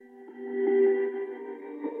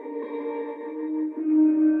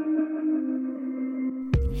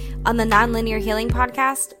On the Nonlinear Healing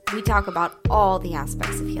Podcast, we talk about all the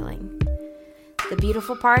aspects of healing. The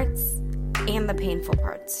beautiful parts and the painful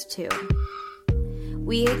parts, too.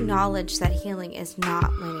 We acknowledge that healing is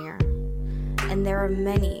not linear, and there are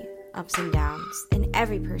many ups and downs in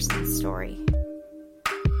every person's story.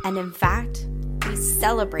 And in fact, we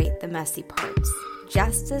celebrate the messy parts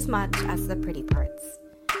just as much as the pretty parts.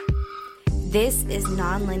 This is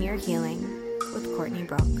Nonlinear Healing with Courtney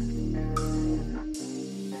Brooke.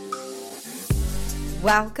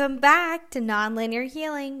 Welcome back to Nonlinear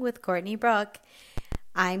Healing with Courtney Brooke.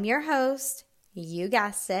 I'm your host, you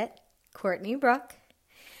guessed it, Courtney Brooke.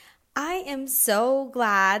 I am so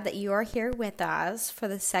glad that you are here with us for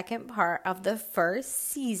the second part of the first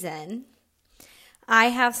season. I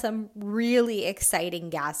have some really exciting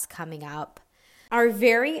guests coming up. Our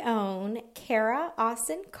very own Kara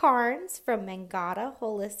Austin Carnes from Mangata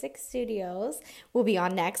Holistic Studios will be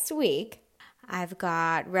on next week. I've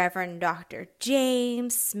got Reverend Dr.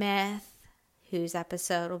 James Smith, whose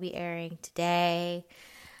episode will be airing today.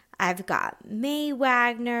 I've got May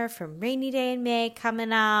Wagner from Rainy Day in May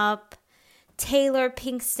coming up. Taylor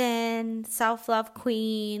Pinkston, Self-Love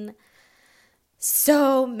Queen.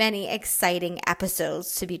 So many exciting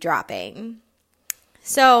episodes to be dropping.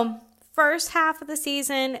 So, first half of the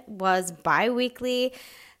season was bi-weekly,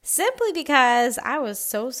 simply because I was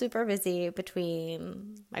so super busy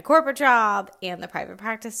between my corporate job and the private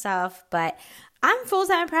practice stuff, but I'm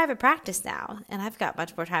full-time private practice now, and I've got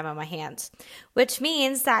much more time on my hands, which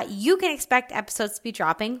means that you can expect episodes to be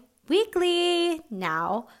dropping weekly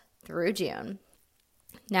now through June.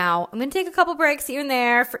 Now, I'm going to take a couple breaks here and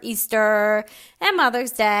there for Easter and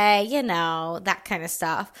Mother's Day, that kind of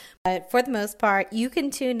stuff. But for the most part, you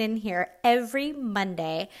can tune in here every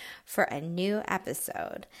Monday for a new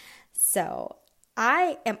episode. So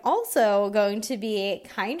I am also going to be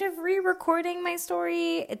kind of re-recording my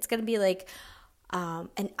story. It's going to be like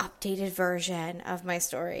an updated version of my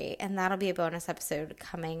story, and that'll be a bonus episode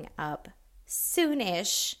coming up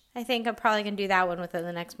soonish. I think I'm probably going to do that one within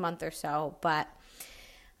the next month or so, but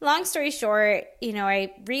long story short,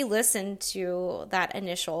 I re-listened to that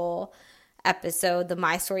initial episode, the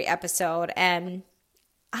My Story episode, and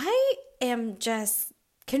I am just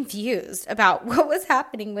confused about what was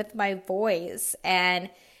happening with my voice. And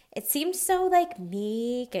it seemed so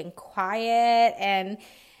meek and quiet. And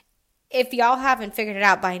if y'all haven't figured it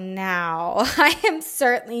out by now, I am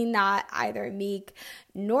certainly not either meek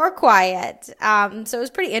nor quiet. So it was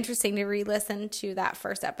pretty interesting to re-listen to that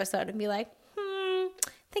first episode and be like,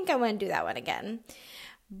 I think I want to do that one again.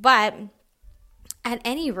 But at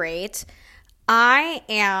any rate, I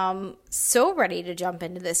am so ready to jump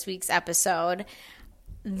into this week's episode.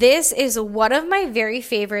 This is one of my very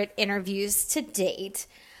favorite interviews to date.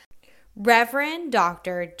 Reverend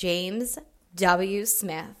Dr. James W.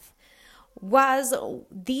 Smith was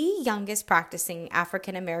the youngest practicing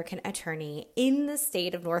African American attorney in the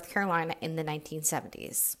state of North Carolina in the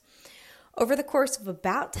 1970s. Over the course of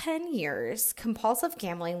about 10 years, compulsive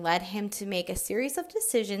gambling led him to make a series of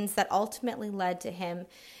decisions that ultimately led to him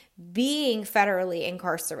being federally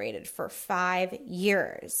incarcerated for 5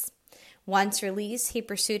 years. Once released, he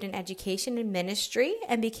pursued an education in ministry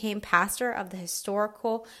and became pastor of the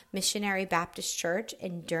Historical Missionary Baptist Church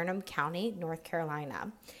in Durham County, North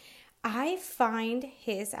Carolina. I find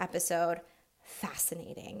his episode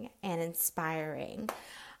fascinating and inspiring.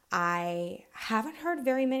 I haven't heard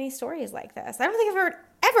very many stories like this. I don't think I've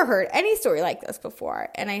ever heard any story like this before,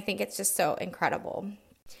 and I think it's just so incredible.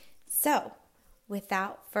 So,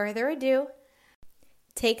 without further ado,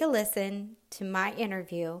 take a listen to my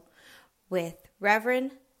interview with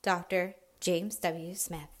Reverend Dr. James W.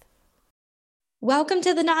 Smith. Welcome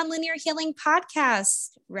to the Nonlinear Healing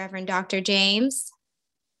Podcast, Reverend Dr. James.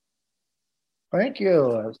 Thank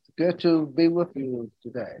you. It's good to be with you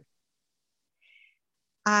today.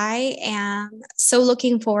 I am so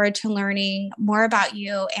looking forward to learning more about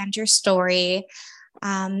you and your story.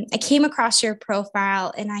 I came across your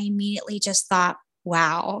profile and I immediately just thought,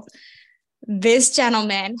 wow, this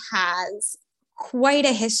gentleman has quite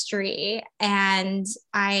a history, and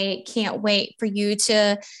I can't wait for you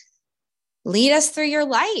to lead us through your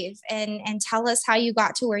life and tell us how you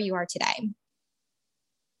got to where you are today.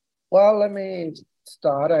 Well, let me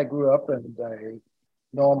start. I grew up in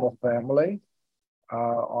a normal family.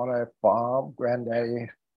 On a farm. Granddaddy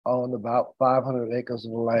owned about 500 acres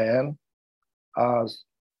of land.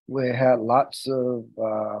 We had lots of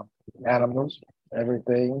animals,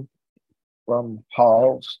 everything from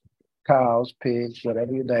hogs, cows, pigs,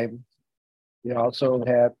 whatever you name. We also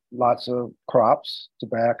had lots of crops,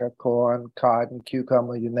 tobacco, corn, cotton,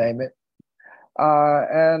 cucumber, you name it.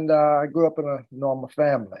 And I grew up in a normal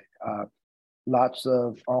family. Lots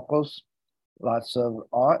of uncles, lots of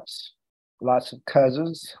aunts, lots of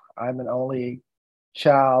cousins. I'm an only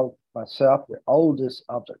child myself, the oldest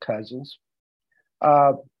of the cousins.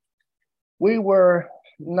 Uh, we were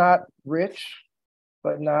not rich,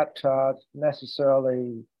 but not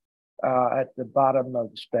necessarily at the bottom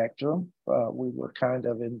of the spectrum. We were kind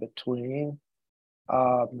of in between.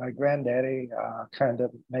 My granddaddy kind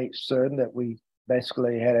of made certain that we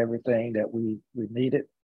basically had everything that we needed.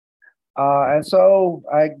 And so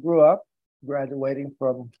I grew up graduating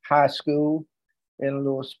from high school in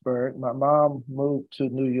Lewisburg. My mom moved to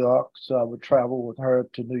New York, so I would travel with her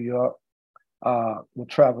to New York. Would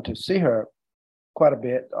travel to see her quite a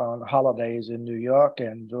bit on holidays in New York.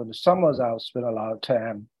 And during the summers, I would spend a lot of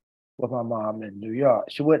time with my mom in New York.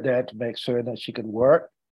 She went there to make sure that she could work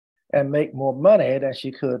and make more money than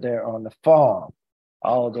she could there on the farm.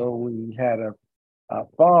 Although we had a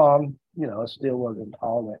farm, it still wasn't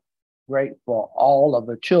all that great for all of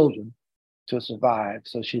the children to survive.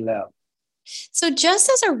 So she left. So, just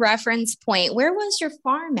as a reference point, where was your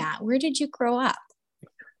farm at? Where did you grow up?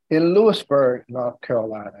 In Lewisburg, North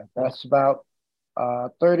Carolina. That's about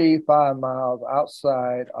 35 miles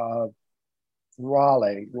outside of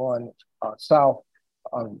Raleigh, going south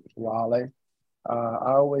of Raleigh.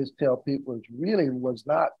 I always tell people it really was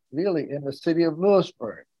not really in the city of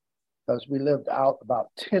Lewisburg because we lived out about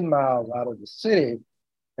 10 miles out of the city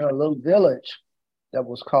in a little village that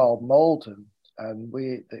was called Moulton. And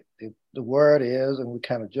the word is, and we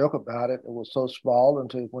kind of joke about it, it was so small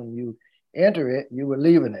until when you enter it, you were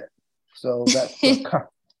leaving it. So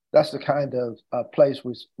that's the kind of place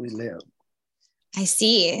we live. I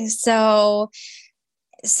see. So,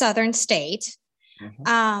 Southern state.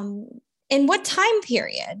 Mm-hmm. In what time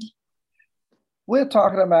period? We're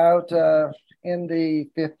talking about in the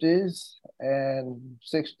 50s and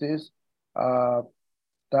 60s. Uh,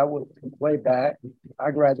 that was way back.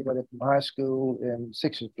 I graduated from high school in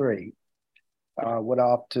 63. Went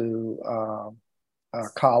off to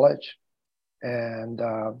college and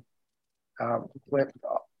went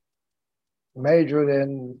majored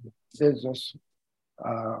in business,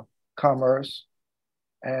 commerce.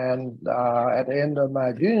 And at the end of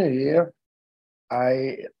my junior year,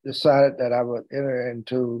 I decided that I would enter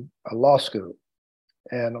into a law school.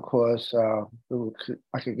 And of course,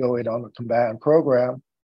 I could go in on a combined program.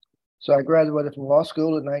 So I graduated from law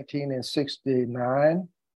school in 1969.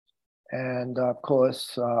 And of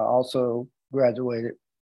course, also graduated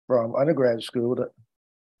from undergraduate school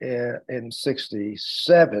in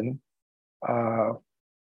 67.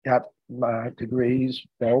 Got my degrees,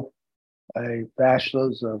 both a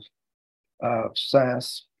bachelor's of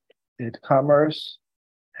science in commerce,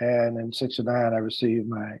 and in 69 I received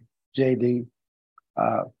my JD.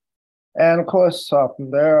 And of course,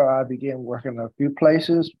 from there I began working in a few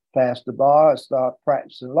places, passed the bar, I started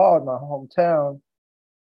practicing law in my hometown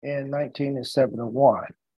in 1971.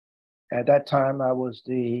 At that time, I was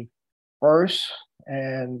the first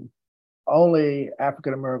and only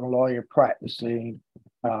African American lawyer practicing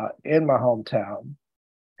in my hometown.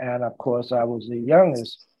 And of course, I was the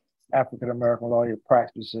youngest African American lawyer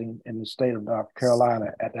practicing in the state of North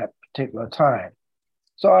Carolina at that particular time.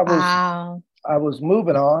 So Wow. I was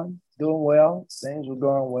moving on, doing well, things were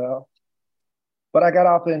going well, but I got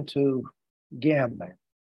off into gambling.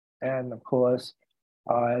 And of course,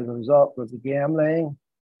 as a result of the gambling,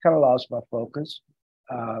 kind of lost my focus.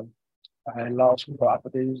 Uh, I lost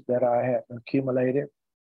properties that I had accumulated.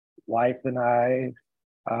 Wife and I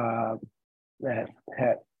uh,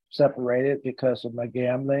 had separated because of my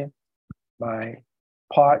gambling. My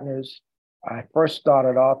partners, I first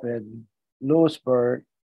started off in Lewisburg.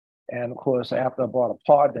 And of course, after I bought a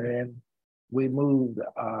partner in, we moved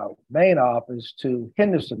our main office to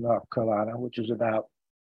Henderson, North Carolina, which is about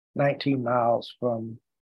 19 miles from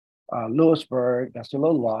Lewisburg. That's a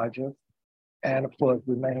little larger. And of course,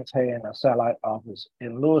 we maintain a satellite office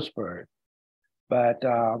in Lewisburg. But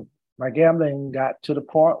my gambling got to the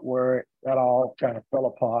point where that all kind of fell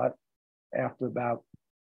apart after about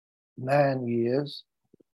 9 years.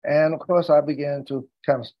 And of course, I began to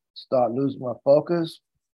kind of start losing my focus.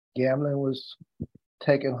 Gambling was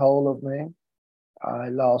taking hold of me. I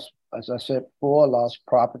lost, as I said before, lost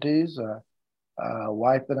properties.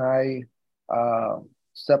 Wife and I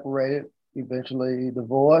separated, eventually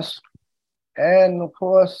divorced. And of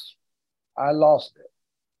course, I lost it.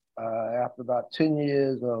 After about 10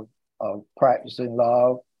 years of practicing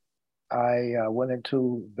law, I went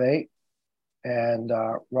into a bank and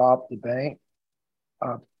robbed the bank.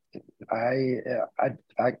 Uh,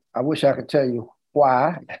 I wish I could tell you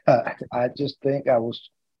why. I just think I was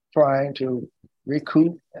trying to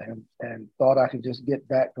recoup and thought I could just get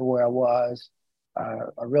back to where I was. I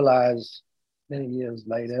realized many years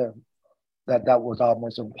later that that was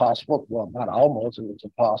almost impossible. Well, not almost, it was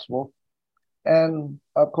impossible. And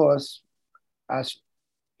of course, I,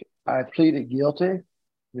 I pleaded guilty,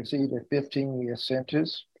 received a 15-year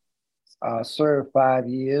sentence, served 5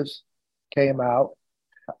 years, came out.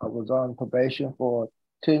 I was on probation for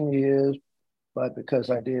 10 years, but because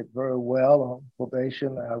I did very well on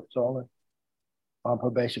probation, I was only on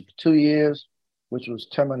probation for 2 years, which was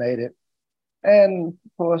terminated. And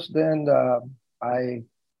of course, then I,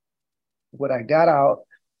 when I got out,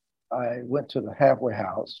 I went to the halfway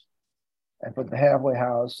house. And from the halfway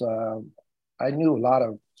house, I knew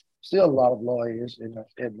still a lot of lawyers in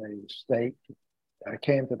the state. I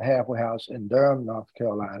came to the halfway house in Durham, North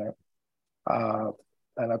Carolina. Uh,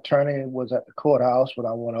 an attorney was at the courthouse when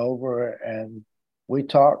I went over, and we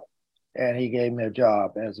talked, and he gave me a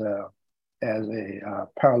job as a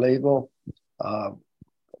paralegal. Uh,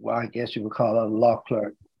 well, I guess you would call it a law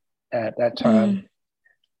clerk at that time. Mm.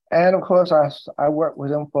 And of course, I worked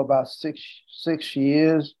with him for about six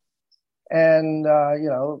years. And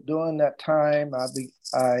during that time,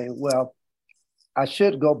 I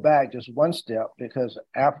should go back just one step because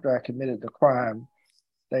after I committed the crime,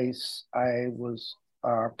 I was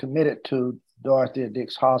committed to Dorothea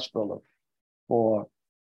Dix Hospital for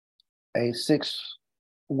a 6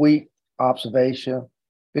 week observation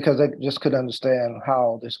because they just couldn't understand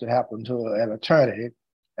how this could happen to an attorney.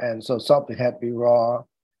 And so something had to be wrong.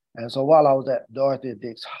 And so while I was at Dorothea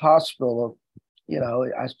Dix Hospital,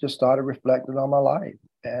 I just started reflecting on my life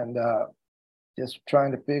and just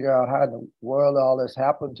trying to figure out how in the world all this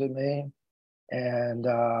happened to me. And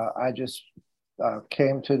I just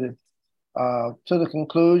came to the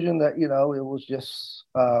conclusion that it was just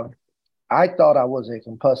I thought I was a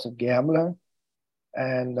compulsive gambler,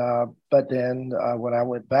 and but then when I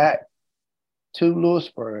went back to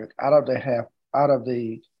Lewisburg out of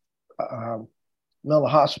the um, mental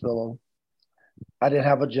hospital, I didn't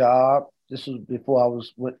have a job. This was before I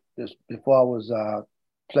was with this before I was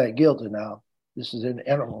pled guilty. Now this is in the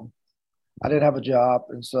interim. I didn't have a job,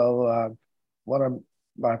 and so one of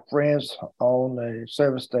my friends owned a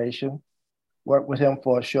service station. Worked with him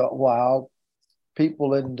for a short while.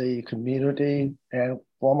 People in the community and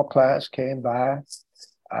former clients came by.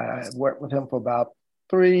 I worked with him for about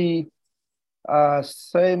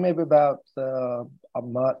say maybe about a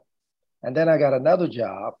month, and then I got another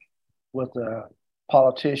job with a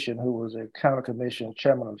politician who was a county commission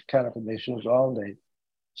chairman of the county commission, who owned a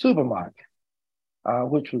supermarket,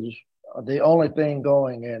 which was the only thing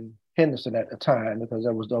going in Henderson at the time because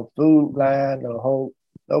there was no Food Line, no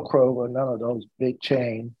Kroger, none of those big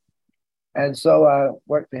chains. And so I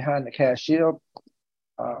worked behind the cashier,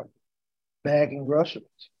 uh, bagging groceries,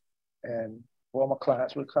 and former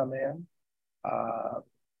clients would come in. Uh,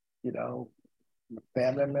 you know,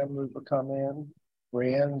 family members would come in,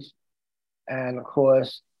 friends, and of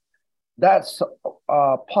course, that's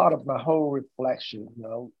part of my whole reflection.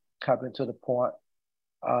 Coming to the point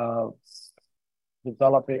of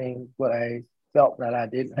developing what I felt that I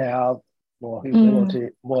didn't have,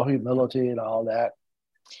 Mm. more humility, and all that.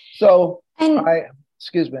 So And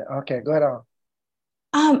excuse me. Okay, go ahead on.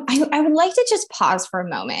 I would like to just pause for a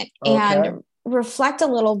moment Okay. and reflect a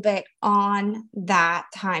little bit on that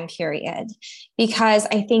time period, because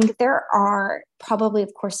I think there are probably,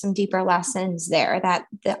 of course, some deeper lessons there that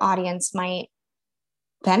the audience might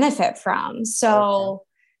benefit from. Okay. So,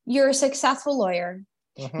 you're a successful lawyer.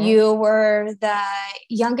 Mm-hmm. You were the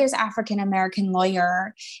youngest African American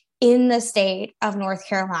lawyer in the state of North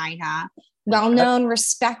Carolina, well Okay. known,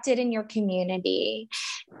 respected in your community.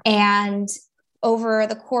 And over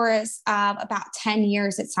the course of about 10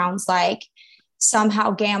 years, it sounds like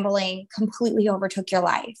somehow gambling completely overtook your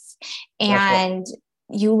life That's right. and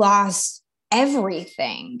you lost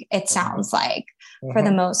everything, it Mm-hmm. sounds like, for the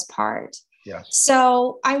Mm-hmm. most part. Yes.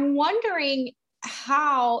 So I'm wondering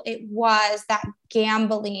how it was that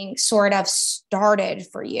gambling sort of started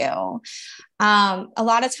for you. A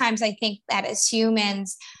lot of times, I think that as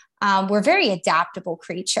humans, we're very adaptable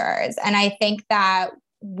creatures. And I think that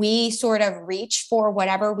we sort of reach for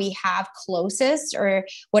whatever we have closest or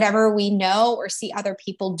whatever we know or see other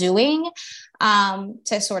people doing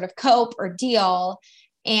to sort of cope or deal.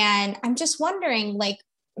 And I'm just wondering, like,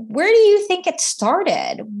 where do you think it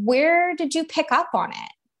started? Where did you pick up on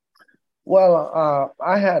it? Well,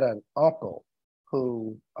 I had an uncle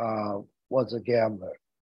who was a gambler,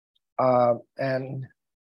 and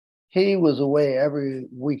he was away every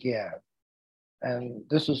weekend. And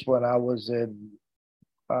this is when I was in,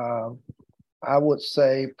 um, I would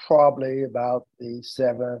say probably about the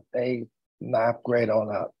seventh, eighth, ninth grade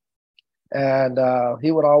on up. And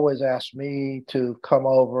he would always ask me to come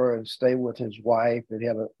over and stay with his wife. And he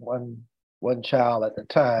had one child at the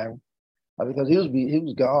time because he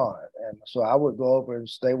was gone, and so I would go over and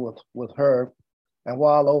stay with her. And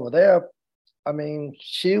while over there, I mean,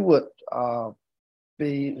 she would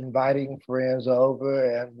be inviting friends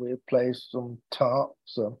over, and we'd play some tunk,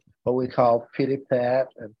 some what we call pity pat,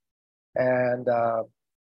 and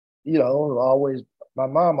you know, always my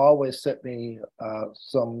mom always sent me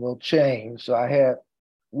some little change, so I had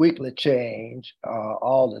weekly change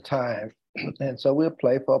all the time, and so we'd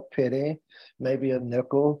play for a penny, maybe a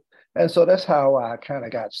nickel, and so that's how I kind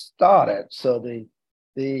of got started. So the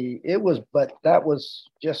it was, but that was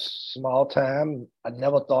just small time. I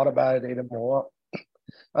never thought about it anymore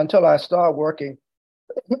until I started working.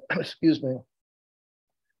 Excuse me.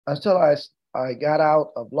 Until I got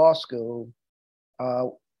out of law school, uh,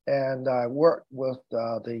 and I worked with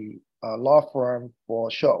the law firm for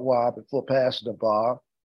a short while before passing the bar.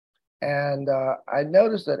 And I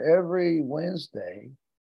noticed that every Wednesday,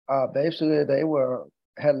 basically they were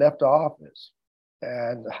had left the office,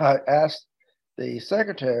 and I asked the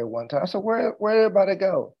secretary one time. I said, "Where did everybody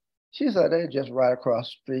go?" She said, "They just right across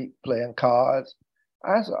the street playing cards."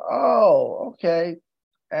 I said, "Oh, okay."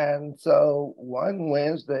 And so one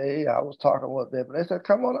Wednesday, I was talking with them, and they said,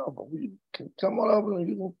 "Come on over. You can come on over, and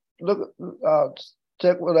you can look,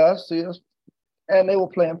 check with us, see us." And they were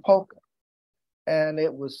playing poker, and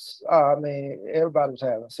it was, I mean, everybody was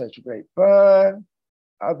having such great fun.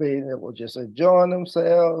 I mean, they were just enjoying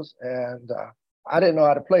themselves, and I didn't know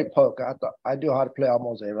how to play poker. I thought I knew how to play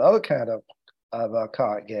almost every other kind of a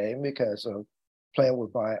card game because of playing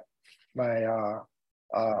with my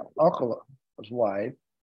uncle's wife.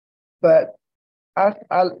 But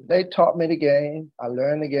they taught me the game. I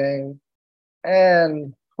learned the game,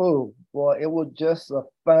 and oh boy, it was just a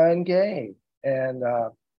fun game. And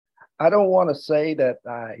I don't want to say that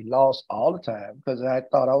I lost all the time because I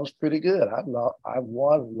thought I was pretty good. I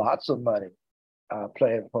won lots of money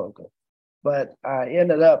playing poker, but I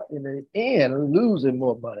ended up in the end losing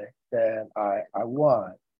more money than I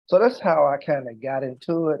won. So that's how I kind of got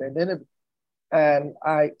into it, and then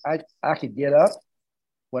I could get up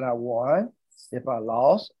when I won. If I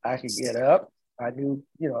lost, I could get up. I knew,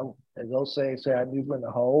 you know, as those saying say, I knew when to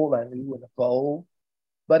hold, I knew when to fold.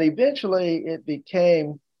 But eventually, it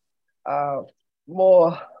became uh,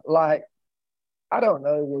 more like, I don't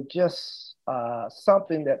know, it was just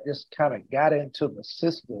something that just kind of got into the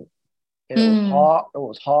system. And it was Mm. hard. It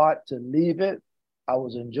was hard to leave it. I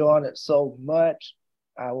was enjoying it so much.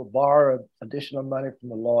 I would borrow additional money from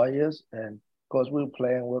the lawyers, and of course, we were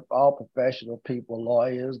playing with all professional people,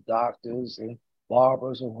 lawyers, doctors, and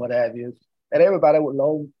barbers, and what have you. And everybody would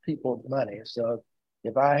loan people money. So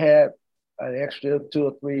if I had an extra $200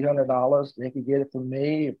 or $300, they could get it from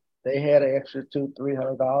me. If they had an extra $200,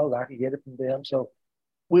 $300, I could get it from them. So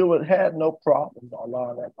we would have no problem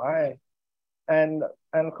along that line. And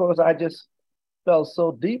and of course, I just fell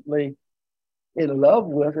so deeply in love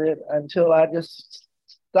with it until I just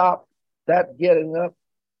stopped that getting up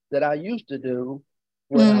that I used to do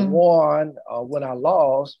when I Mm. won or when I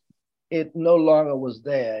lost. It no longer was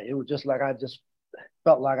there. It was just like I just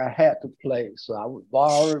felt like I had to play. So I would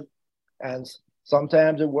borrow, and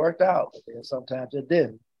sometimes it worked out, and sometimes it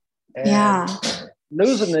didn't. And Yeah.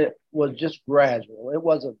 losing it was just gradual. It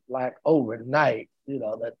wasn't like overnight, you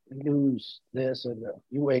know, that you lose this and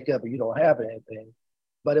you wake up and you don't have anything.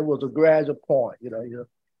 But it was a gradual point. You know,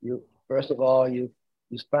 you first of all you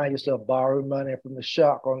find yourself borrowing money from the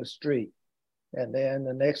shark on the street, and then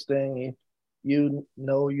the next thing you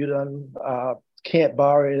know you done can't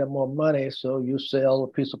borrow any more money, so you sell a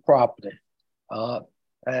piece of property. Uh,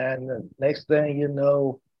 and the next thing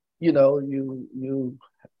you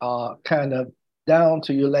kind of down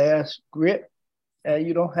to your last grip, and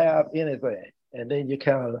you don't have anything, and then you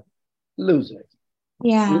kind of lose it.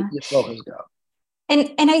 Yeah. Your focus go.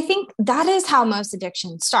 And I think that is how most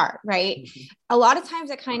addictions start, right? Mhm. A lot of times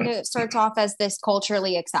it kind of starts off as this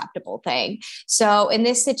culturally acceptable thing. So in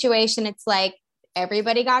this situation, it's like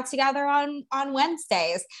everybody got together on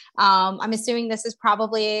Wednesdays. I'm assuming this is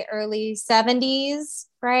probably early 70s,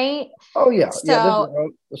 right? Oh yeah, yeah.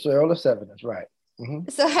 So This is early '70s, right? Hmm.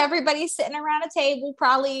 so everybody's sitting around a table,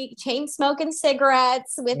 probably chain smoking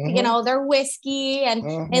cigarettes with, Hmm. their whiskey and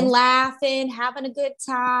Hmm. laughing, having a good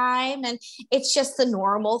time. And it's just the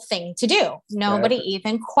normal thing to do. Nobody That's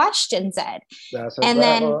even questions it. that's And exactly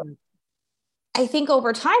then right. I think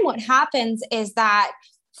over time, what happens is that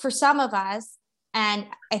for some of us, and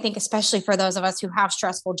I think especially for those of us who have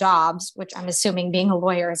stressful jobs, which I'm assuming being a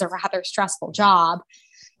lawyer is a rather stressful job,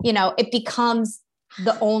 it becomes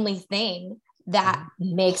the only thing that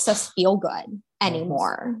makes us feel good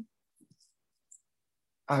anymore.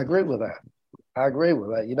 I agree with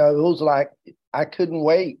that. You know, it was like I couldn't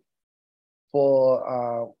wait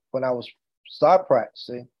for when I was start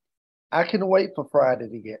practicing. I couldn't wait for Friday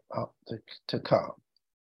to get to come.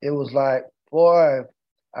 It was like, boy,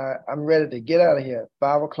 I'm ready to get out of here.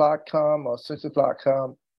 5 o'clock come or 6 o'clock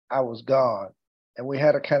come, I was gone. And we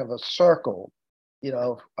had a kind of a circle, you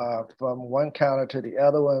know, from one counter to the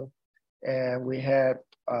other one. And we had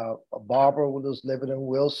a barber who was living in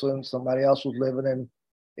Wilson. Somebody else was living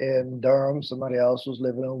in Durham. Somebody else was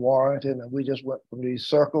living in Warrenton. And we just went from these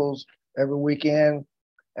circles every weekend.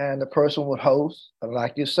 And the person would host. And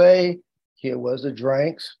like you say, here was the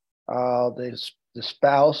drinks. The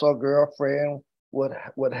spouse or girlfriend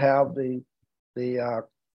would have the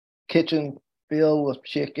kitchen filled with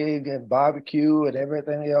chicken and barbecue and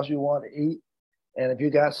everything else you want to eat. And if you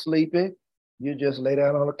got sleepy, you just lay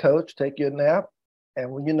down on the couch, take your nap,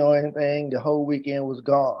 and when you know anything, the whole weekend was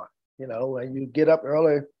gone. You know, and you get up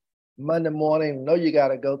early Monday morning, know you got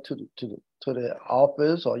to go to the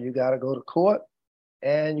office or you got to go to court,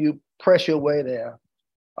 and you press your way there.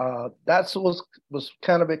 That's was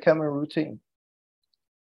kind of becoming routine.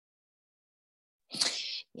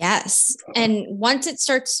 Yes. And once it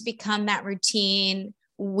starts to become that routine,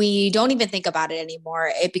 we don't even think about it anymore.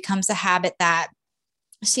 It becomes a habit that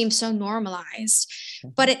seems so normalized.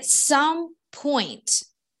 But at some point,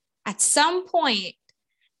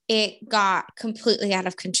 it got completely out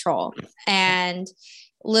of control. And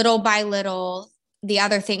little by little, the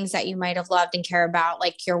other things that you might have loved and care about,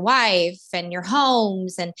 like your wife and your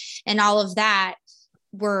homes and all of that,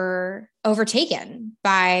 were overtaken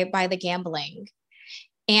by the gambling.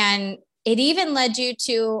 And it even led you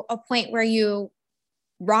to a point where you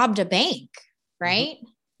robbed a bank, right?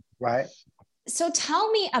 Right. So tell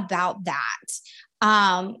me about that.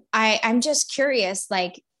 I'm just curious,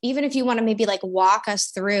 like, even if you want to maybe like walk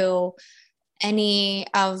us through any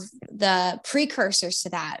of the precursors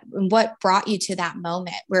to that and what brought you to that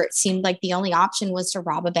moment where it seemed like the only option was to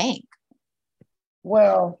rob a bank.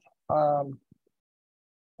 Well,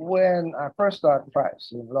 when I first started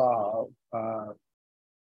practicing law,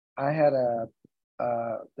 I had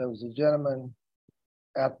there was a gentleman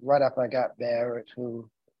right after I got married who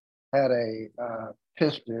had a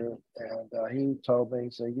pistol, and he told me,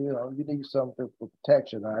 he said, you know, you need something for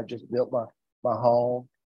protection. I just built my home.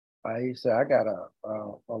 He said, I got a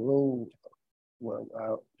little, well,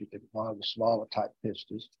 one of the smaller type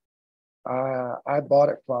pistols. I bought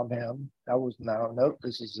it from him.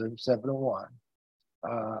 This is in 71.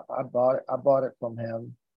 I bought it from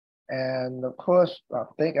him. And of course, I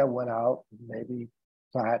think I went out, maybe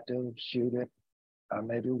tried to shoot it,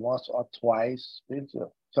 maybe once or twice,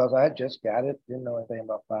 because I had just got it, didn't know anything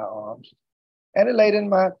about firearms. And it laid in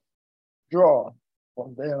my drawer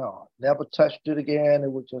from then on. Never touched it again,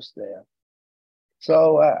 it was just there.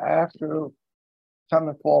 So after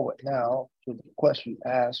coming forward now to the question you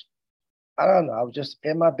asked, I don't know, I was just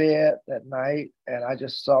in my bed that night and I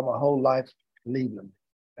just saw my whole life leaving.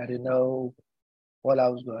 I didn't know what I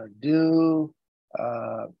was going to do.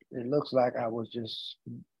 It looks like I was just,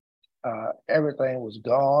 everything was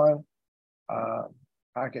gone.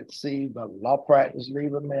 I could see my law practice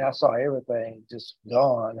leaving me. I saw everything just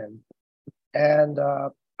gone. And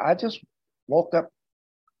I just woke up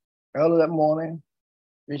early that morning,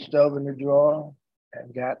 reached over in the drawer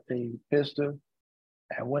and got the pistol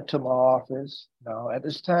and went to my office. Now, at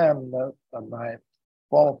this time, my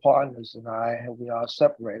former partners and we are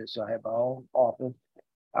separated, so I had my own office.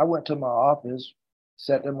 I went to my office,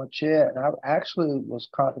 sat in my chair, and I actually was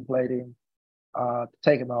contemplating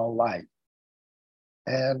taking my own life.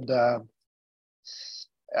 And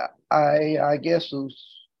I guess it was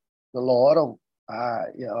the Lord. I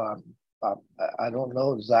don't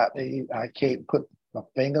know exactly. I can't put my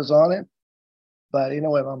fingers on it. But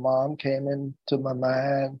anyway, my mom came into my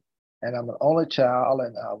mind, and I'm an only child,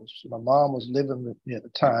 and my mom was living with me at the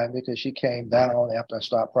time because she came down after I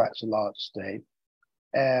started practicing law at the state.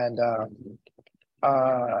 And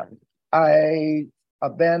I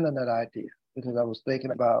abandoned that idea because I was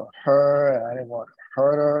thinking about her, and I didn't want to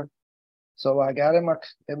hurt her. So I got in my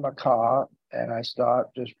car, and I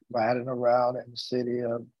started just riding around in the city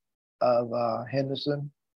of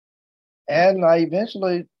Henderson, and I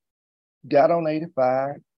eventually got on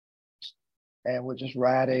 85 and was just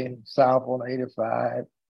riding south on 85.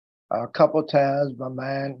 A couple of times my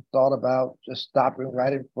mind thought about just stopping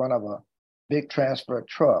right in front of a big transfer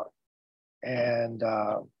truck. And,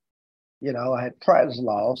 I had practiced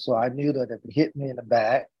law, so I knew that if it hit me in the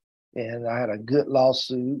back and I had a good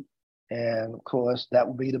lawsuit, and of course that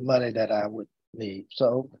would be the money that I would need.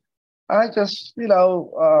 So I just,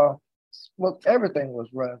 well, everything was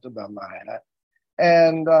running through my mind.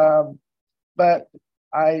 And but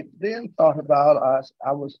I then thought about us.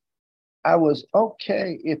 I was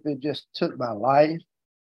okay if it just took my life,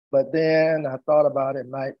 but then I thought about it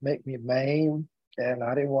might make me maimed, and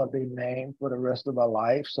I didn't want to be maimed for the rest of my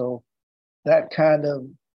life. So that kind of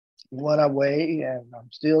went away, and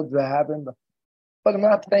I'm still driving, but I'm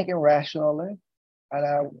not thinking rationally.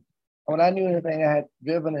 And when I knew anything, I had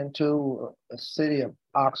driven into a city of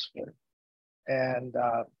Oxford, and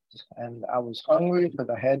I was hungry because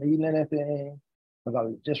I hadn't eaten anything, because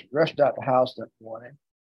I just rushed out the house that morning.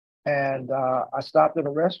 And I stopped at a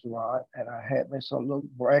restaurant and I had me some little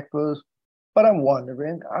breakfast, but I'm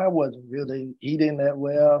wondering, I wasn't really eating that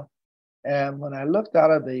well. And when I looked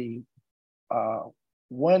out of the uh,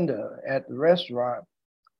 window at the restaurant,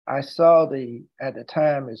 I saw at the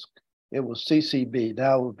time, it was CCB,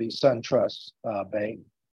 that would be SunTrust Bank,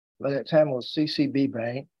 but at the time it was CCB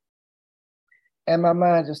Bank. And my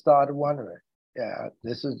mind just started wondering, yeah,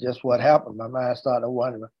 this is just what happened. My mind started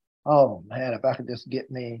wondering, oh man, if I could just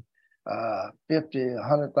get me 50,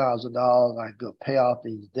 $100,000, I could go pay off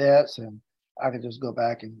these debts and I could just go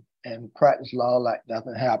back and practice law like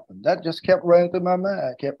nothing happened. That just kept running through my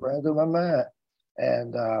mind, kept running through my mind.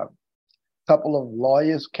 And a couple of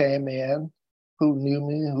lawyers came in who knew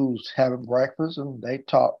me, who's having breakfast, and they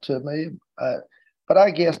talked to me. But I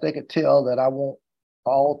guess they could tell that I won't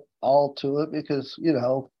all to it because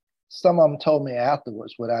some of them told me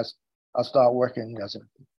afterwards when I started working as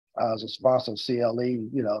a sponsor of CLE.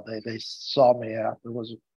 They saw me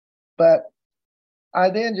afterwards, but I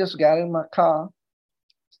then just got in my car,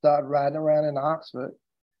 started riding around in Oxford,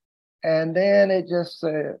 and then it just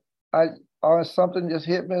said I or something just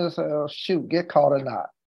hit me and said, "Oh, shoot, get caught or not,"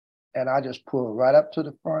 and I just pulled right up to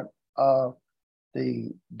the front of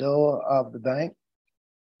the door of the bank,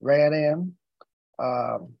 ran in.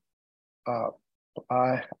 Um, uh,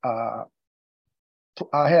 I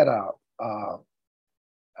I had I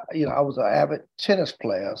was an avid tennis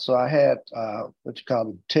player, so I had what you call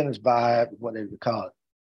the tennis vibe, whatever you call it,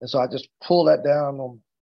 and so I just pulled that down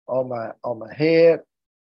on my head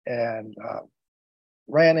and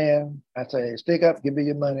ran in. I say, "Stick up, give me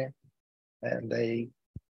your money," and they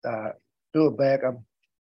uh, threw a bag of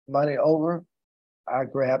money over. I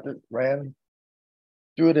grabbed it, ran,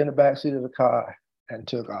 threw it in the back seat of the car, and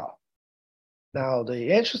took off. Now,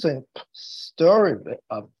 the interesting story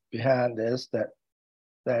behind this that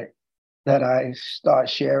that I start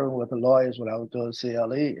sharing with the lawyers when I was doing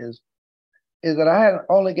CLE is that I had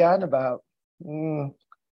only gotten about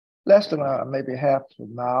less than maybe half a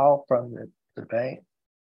mile from the bank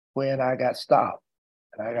when I got stopped.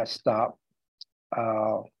 And I got stopped.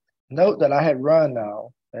 Uh, Note that I had run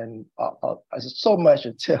now, and it's so much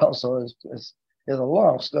to tell, so it's a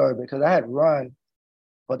long story because I had run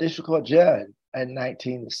for district court judge in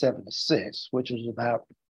 1976, which was about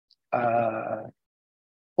uh,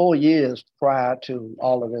 4 years prior to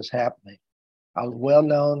all of this happening. I was well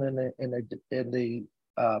known in the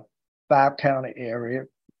five county area,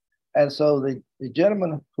 and so the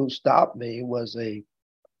gentleman who stopped me was a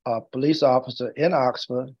police officer in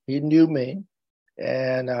Oxford. He knew me,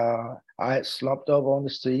 and I had slumped over on the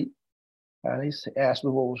seat, and he asked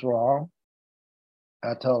me what was wrong.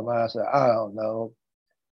 I told him, I said, I don't know,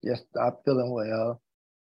 just not feeling well.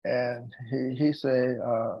 And he said,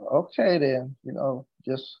 okay then,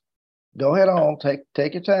 just go ahead on,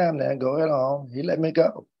 take your time then, go ahead on. He let me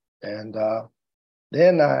go. And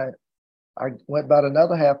then I went about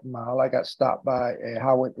another half a mile. I got stopped by a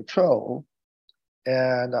highway patrol,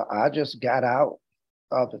 and I just got out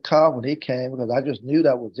of the car when he came because I just knew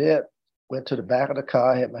that was it. Went to the back of the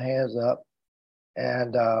car, had my hands up,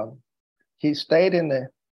 and he stayed in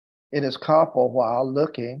his car for a while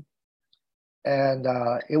looking. And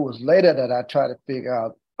it was later that I tried to figure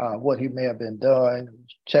out what he may have been doing,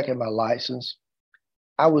 checking my license.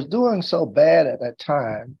 I was doing so bad at that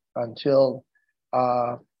time until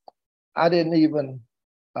uh, I didn't even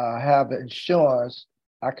have insurance.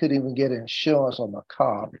 I couldn't even get insurance on my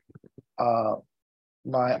car. Uh,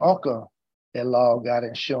 my uncle-in-law got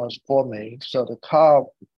insurance for me, so the car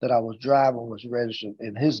that I was driving was registered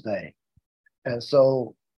in his name. And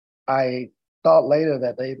so I thought later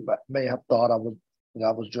that they may have thought I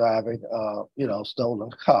was driving,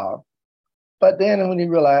 stolen car. But then when he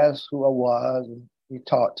realized who I was, and he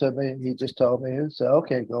talked to me, he just told me, he said,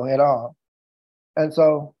 "Okay, go ahead on." And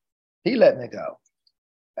so he let me go.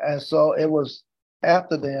 And so it was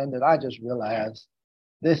after then that I just realized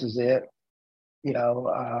this is it. You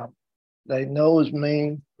know, they nosed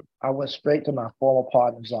me. I went straight to my former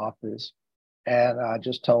partner's office, And I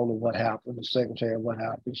just told her what happened, the secretary what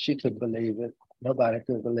happened. She couldn't believe it. Nobody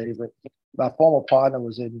could believe it. My former partner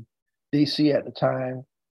was in DC at the time.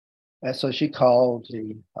 And so she called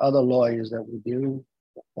the other lawyers that we do,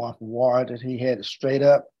 one from Warren, and he had it straight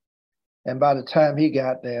up. And by the time he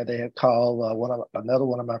got there, they had called another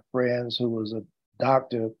one of my friends who was a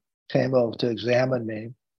doctor, came over to examine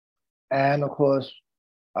me. And of course,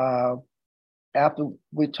 uh, after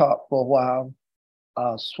we talked for a while,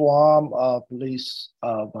 a swarm of police,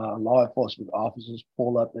 of law enforcement officers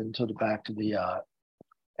pull up into the back of the yard.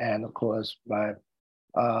 And of course, my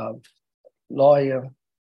uh, lawyer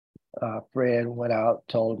friend went out,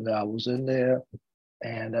 told him that I was in there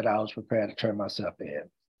and that I was prepared to turn myself in.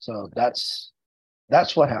 So that's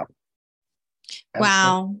what happened.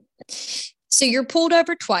 Wow. So you're pulled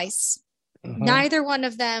over twice. Mm-hmm. Neither one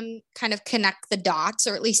of them kind of connect the dots,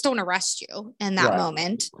 or at least don't arrest you in that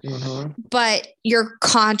moment. Mm-hmm. But your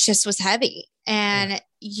conscience was heavy, and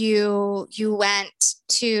you went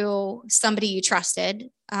to somebody you trusted,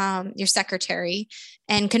 your secretary,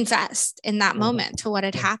 and confessed in that moment to what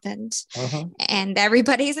had happened. And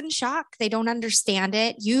everybody's in shock. They don't understand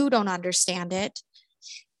it. You don't understand it.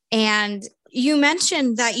 And you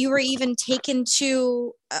mentioned that you were even taken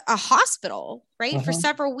to a hospital, right? For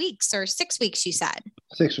several weeks, or 6 weeks, you said.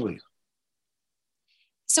 6 weeks.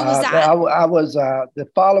 So was that? I was the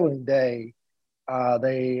following day.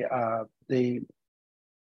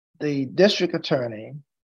 The district attorney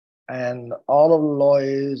and all of the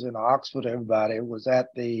lawyers in Oxford, everybody was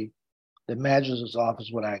at the magistrate's office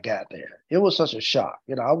when I got there. It was such a shock.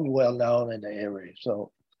 I was well known in the area,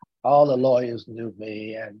 so all the lawyers knew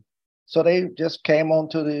me, and so they just came on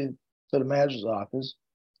to the magistrate's office.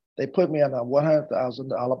 They put me on a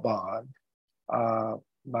 $100,000 bond.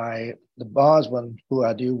 The bondsman, who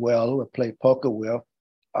I do well, who I play poker with,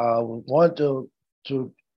 wanted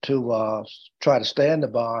to try to stay in the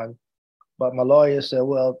bond, but my lawyer said,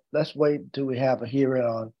 "Well, let's wait until we have a hearing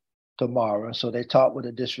on tomorrow." So they talked with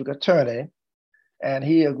the district attorney, and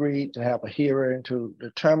he agreed to have a hearing to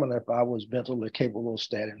determine if I was mentally capable of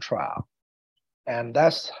standing trial. And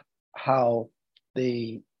that's how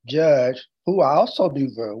the judge, who I also knew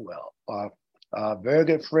very well, a very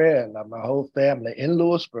good friend of my whole family in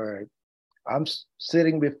Lewisburg, I'm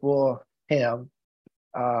sitting before him,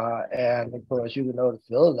 and of course, you know the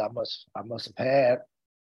feeling I must have had.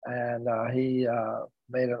 And he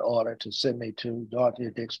made an order to send me to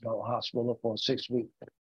Dorothea Dixon Hospital for a 6-week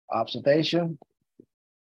observation.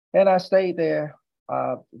 And I stayed there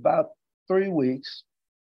about 3 weeks.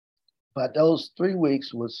 But those 3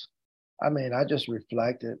 weeks was, I just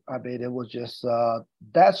reflected. It was just,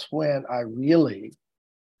 that's when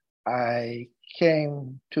I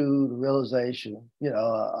came to the realization,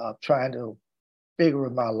 of trying to figure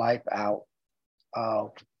my life out,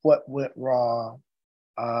 what went wrong.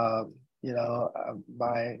 My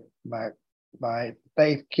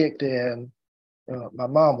faith kicked in. My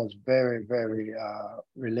mom was very, very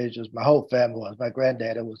religious. My whole family was. My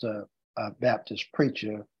granddad was a Baptist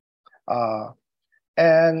preacher.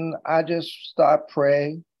 And I just started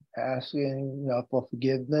praying, asking, for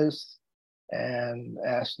forgiveness and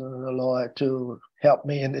asking the Lord to help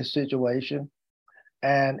me in this situation.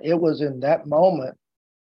 And it was in that moment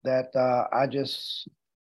that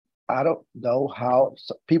I don't know how,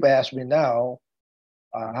 people ask me now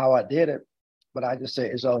how I did it, but I just say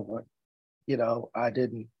it's over.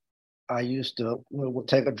 I used to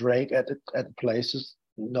take a drink at the places.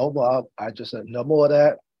 No more. I just said, no more of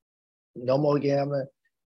that. No more gambling.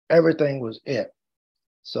 Everything was it.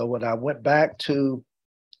 So when I went back to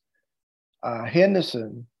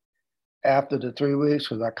Henderson after the 3 weeks,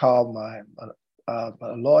 because I called my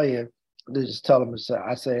lawyer, they just tell him,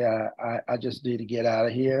 I just need to get out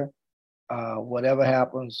of here. Whatever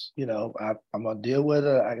happens, I'm gonna deal with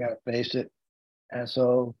it. I gotta face it. And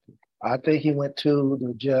so I think he went to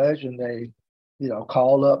the judge, and they,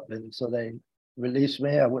 called up, and so they released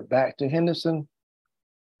me. I went back to Henderson.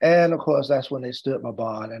 And of course, that's when they stood my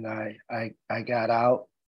bond, and I got out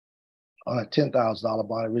on a $10,000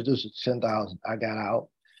 bond, reduced it to $10,000. I got out,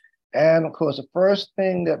 and of course, the first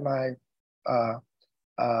thing that my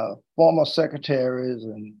former secretaries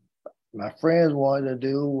and my friends wanted to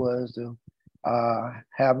do was to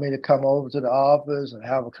have me to come over to the office and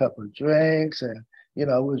have a couple of drinks, and we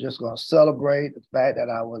were just going to celebrate the fact that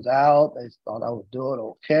I was out. They thought I was doing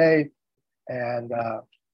okay, and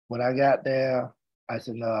when I got there, I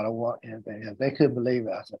said, "No, I don't want anything." And they couldn't believe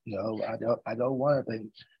it. I said, "No, I don't want anything."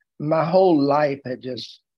 My whole life had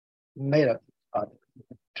just made a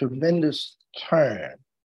tremendous turn.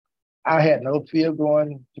 I had no fear of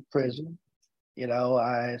going to prison.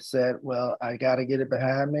 I said, well, I got to get it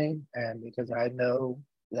behind me. And because I know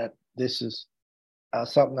that this is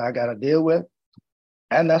something I got to deal with.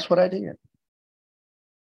 And that's what I did.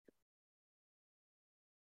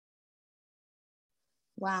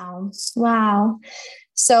 Wow. Wow.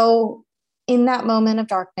 So, in that moment of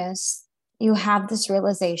darkness, you have this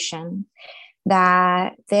realization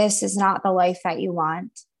that this is not the life that you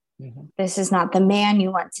want. Mm-hmm. This is not the man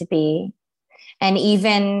you want to be. And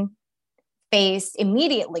even faced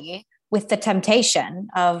immediately with the temptation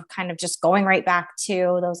of kind of just going right back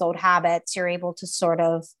to those old habits, you're able to sort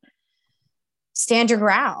of stand your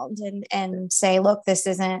ground and say, look, this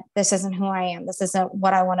isn't who I am. This isn't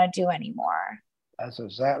what I want to do anymore. That's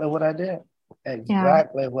exactly what I did. Yeah.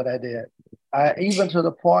 Exactly what I did. Even to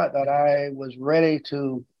the point that I was ready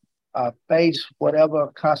to face whatever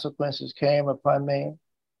consequences came upon me.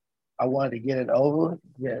 I wanted to get it over,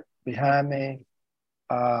 get behind me.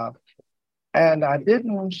 Uh, and I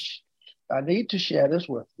didn't, I need to share this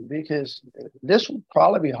with you because this would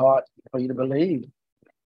probably be hard for you to believe.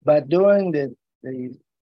 But during the,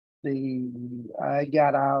 I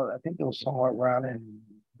got out, I think it was somewhere around in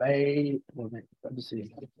May. Let me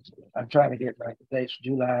see. I'm trying to get my dates,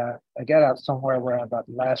 July. I got out somewhere around about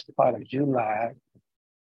the last part of July.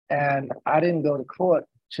 And I didn't go to court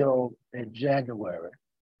till in January.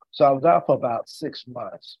 So I was out for about 6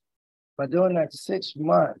 months. But during that 6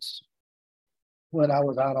 months, when I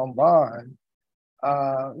was out on bond,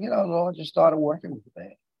 the Lord just started working with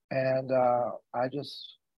me. And I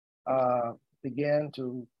just began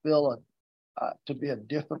to feel to be a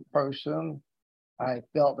different person. I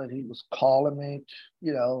felt that He was calling me,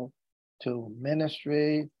 to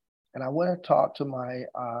ministry. And I went and talked to my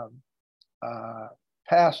uh,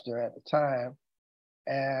 pastor at the time,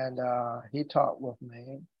 and he talked with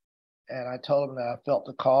me, and I told him that I felt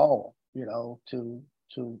the call, to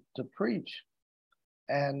preach.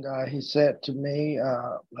 And he said to me,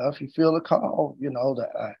 "Well, if you feel the call,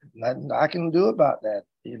 that nothing I can do about that,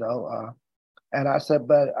 And I said,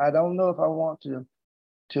 "But I don't know if I want to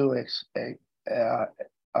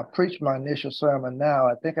preach my initial sermon now.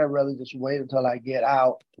 I think I'd rather just wait until I get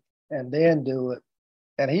out and then do it."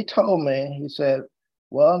 And he told me, he said,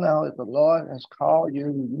 "Well, now if the Lord has called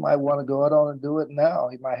you, you might want to go out on and do it now.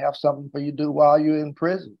 He might have something for you to do while you're in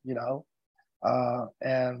prison.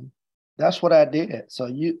 And that's what I did. So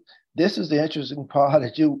this is the interesting part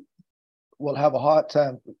that you will have a hard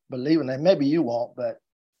time believing, and maybe you won't, but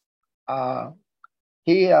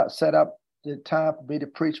he set up the time for me to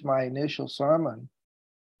preach my initial sermon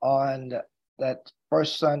on that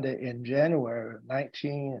first Sunday in January, I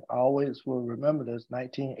always will remember this,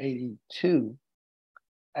 1982.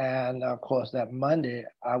 And of course, that Monday,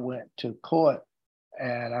 I went to court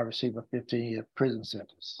and I received a 15-year prison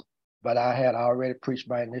sentence. But I had already preached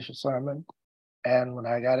my initial sermon. And when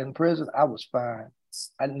I got in prison, I was fine.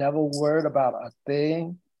 I never worried about a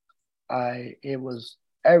thing.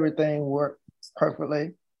 Everything worked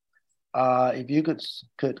perfectly. If you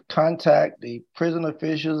could contact the prison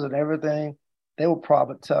officials and everything, they would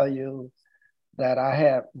probably tell you that I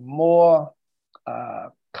had more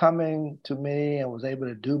coming to me and was able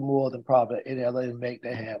to do more than probably any other inmate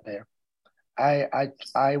they had there.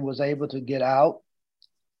 I was able to get out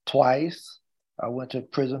twice. I went to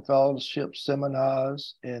prison fellowship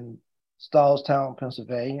seminars in Stallstown,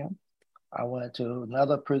 Pennsylvania. I went to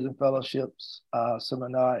another prison fellowships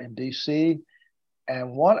seminar in DC.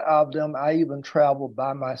 And one of them, I even traveled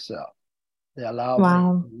by myself. They allowed me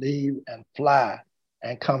Wow. to leave and fly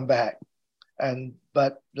and come back.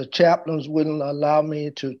 But the chaplains wouldn't allow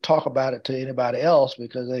me to talk about it to anybody else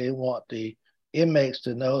because they didn't want the inmates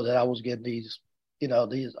to know that I was getting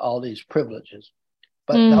all these privileges.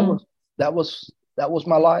 But Mm. that was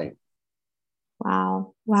my life.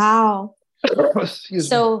 Wow. Wow. Excuse me.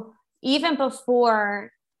 So even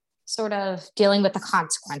before sort of dealing with the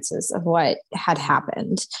consequences of what had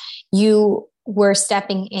happened, you were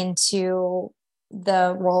stepping into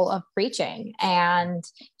the role of preaching and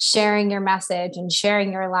sharing your message and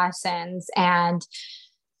sharing your lessons. And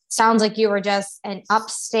sounds like you were just an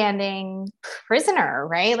upstanding prisoner,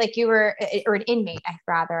 right? Like you were, or an inmate,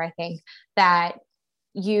 I think, that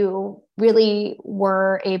you really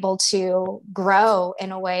were able to grow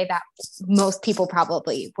in a way that most people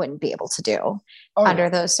probably wouldn't be able to do under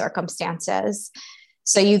those circumstances.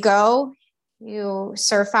 So you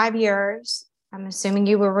serve 5 years. I'm assuming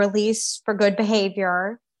you were released for good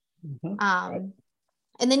behavior. Mm-hmm.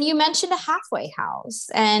 And then you mentioned a halfway house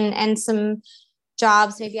and some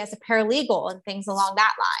jobs, maybe as a paralegal and things along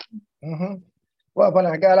that line. Mm-hmm. Well, when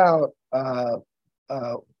I got out,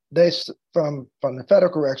 they from the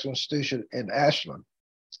Federal Correctional Institution in Ashland,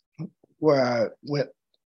 where I went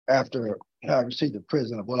after I received the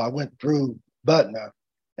prison. Well, I went through Butner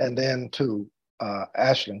and then to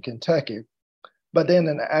Ashland, Kentucky. But then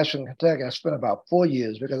in Ashland, Kentucky, I spent about 4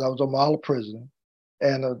 years because I was a model prison.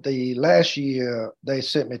 And the last year, they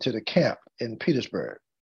sent me to the camp in Petersburg.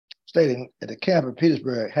 Staying at the camp in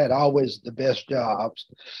Petersburg had always the best jobs.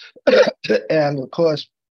 And of course,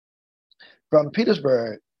 from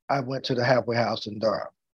Petersburg, I went to the halfway house in Durham.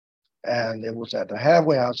 And it was at the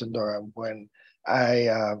halfway house in Durham when I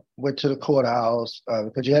went to the courthouse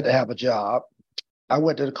because you had to have a job. I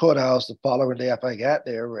went to the courthouse the following day after I got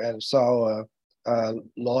there and saw a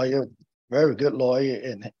lawyer, very good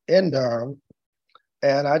lawyer in Durham.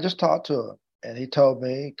 And I just talked to him. And he told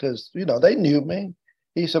me, because, they knew me.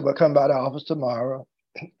 He said, well, come by the office tomorrow.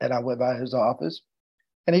 And I went by his office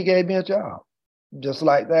and he gave me a job. Just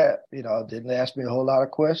like that, didn't ask me a whole lot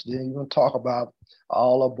of questions, didn't even talk about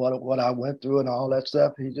all of what I went through and all that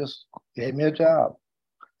stuff. He just gave me a job.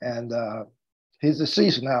 And he's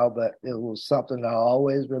deceased now, but it was something I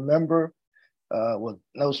always remember with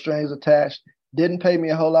no strings attached. Didn't pay me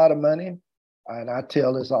a whole lot of money. And I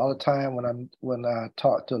tell this all the time when I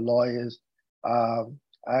talk to lawyers.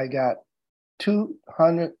 I got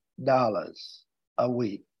 $200 a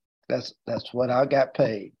week. That's what I got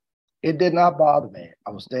paid. It did not bother me. I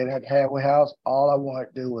was staying at the halfway house. All I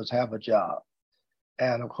wanted to do was have a job.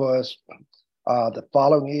 And of course, the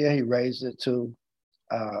following year, he raised it to,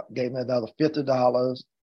 gave me another $50.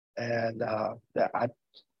 And I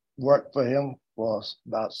worked for him for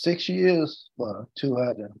about 6 years for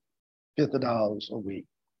 $250 a week.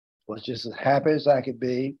 Was just as happy as I could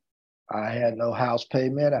be. I had no house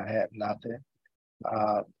payment. I had nothing.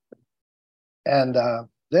 And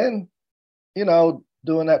then,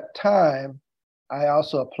 during that time, I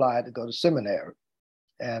also applied to go to seminary.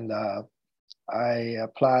 And I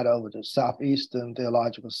applied over to Southeastern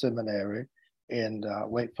Theological Seminary in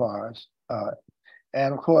Wake Forest.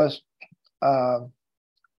 And of course,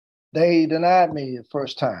 they denied me the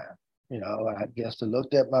first time. I guess they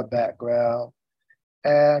looked at my background,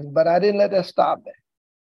 but I didn't let that stop me.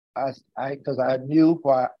 Because I knew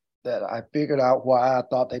that I figured out why I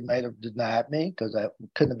thought they might have denied me, because I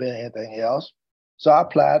couldn't have been anything else. So I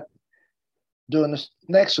applied during the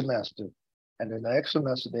next semester, and the next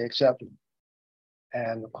semester they accepted me.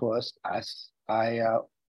 And of course, I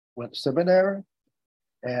went to seminary,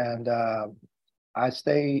 and I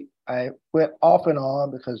went off and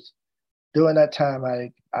on because during that time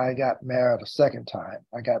I got married a second time.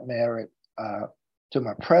 I got married to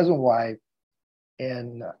my present wife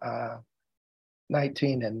in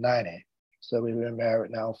 1990. So we've been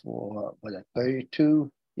married now for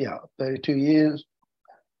 32 years.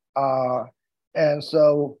 And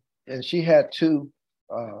she had two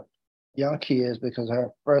young kids because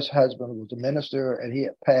her first husband was a minister and he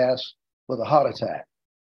had passed with a heart attack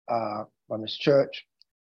from his church.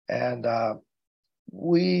 And then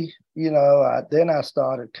I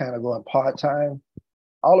started kind of going part-time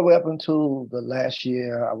all the way up until the last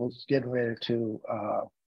year. I was getting ready to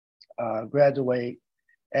graduate,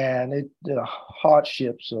 and the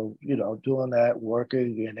hardships of doing that,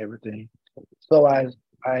 working and everything. So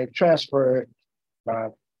I transferred my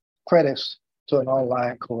credits to an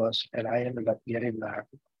online course, and I ended up getting my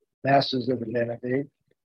master's of divinity,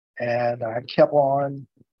 and I kept on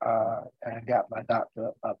and got my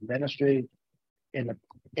doctorate of ministry.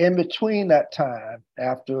 In between that time,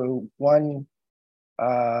 after 1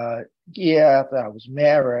 year after I was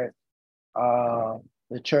married,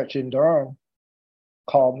 the church in Durham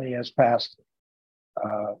called me as pastor.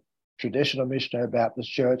 Traditional Missionary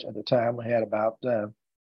Baptist Church. At the time, we had about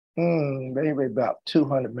maybe about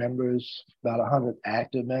 200 members, about 100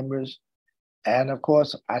 active members. And of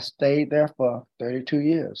course, I stayed there for 32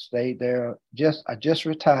 years. Stayed there. I just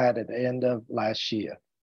retired at the end of last year,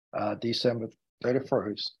 December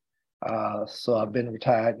 31st. So I've been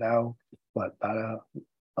retired now, but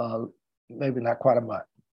about maybe not quite a month.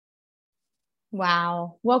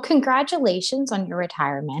 Wow. Well, congratulations on your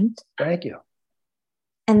retirement. Thank you.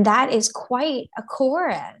 And that is quite a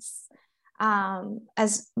chorus.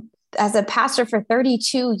 As a pastor for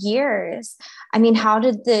 32 years, I mean, how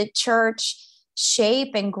did the church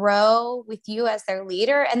shape and grow with you as their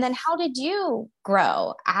leader? And then how did you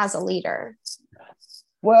grow as a leader?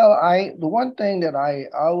 Well, the one thing that I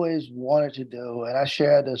always wanted to do, and I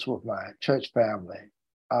shared this with my church family,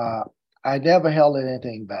 I never held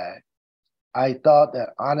anything back. I thought that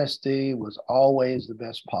honesty was always the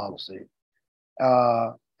best policy.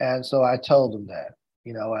 And so I told them that.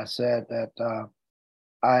 I said that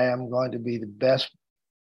I am going to be the best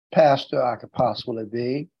pastor I could possibly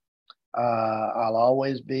be. I'll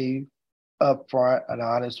always be upfront and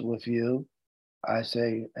honest with you. I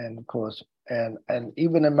say, and of course, and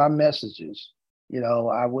even in my messages,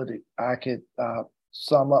 I could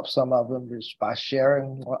sum up some of them just by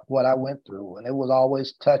sharing what I went through, and it was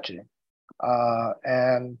always touching. Uh,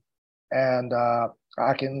 and and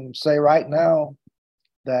I can say right now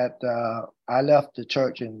that I left the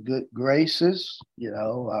church in good graces.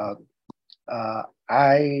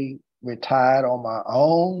 I retired on my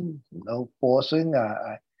own, no forcing.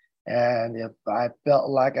 And if I felt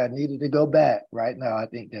like I needed to go back right now, I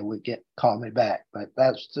think they would call me back. But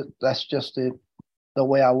that's just the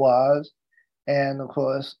way I was. And of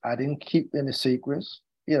course, I didn't keep any secrets.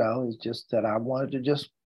 It's just that I wanted to just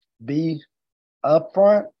be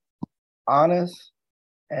upfront, honest,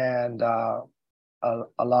 and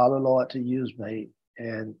allow the Lord to use me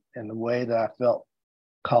in the way that I felt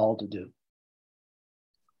called to do.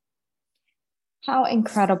 How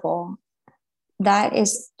incredible. That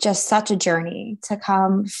is just such a journey to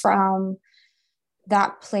come from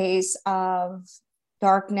that place of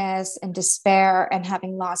darkness and despair and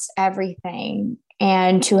having lost everything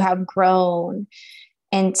and to have grown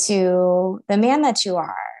into the man that you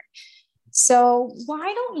are. So,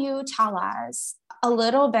 why don't you tell us a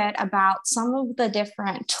little bit about some of the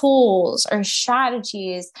different tools or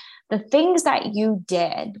strategies, the things that you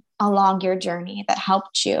did along your journey that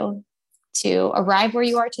helped you to arrive where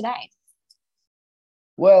you are today?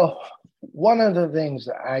 Well, one of the things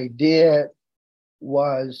I did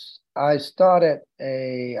was I started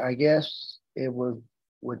I guess it was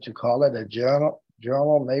what you call it, a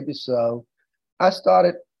journal, maybe so. I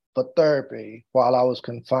started for therapy while I was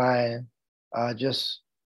confined, just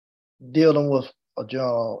dealing with a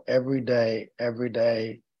journal every day,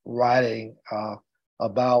 writing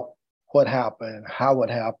about what happened, how it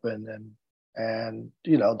happened, and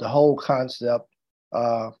the whole concept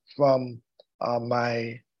from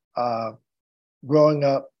my growing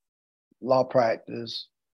up law practice,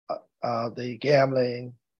 the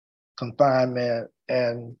gambling, confinement,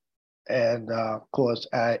 and of course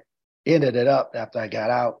I ended it up after I got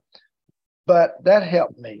out. But that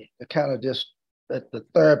helped me to kind of just the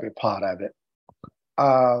therapy part of it.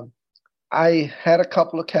 Uh, I had a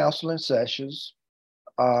couple of counseling sessions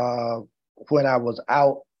uh, when I was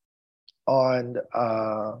out on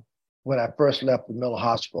when I first left the mental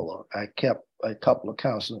hospital. I kept a couple of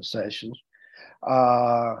counseling sessions.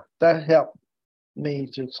 That helped me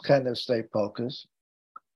to kind of stay focused.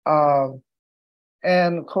 Um,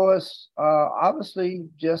 and of course, obviously,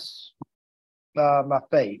 just my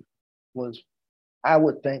faith was, I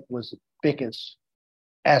would think, was the biggest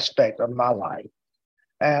aspect of my life.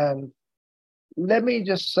 And let me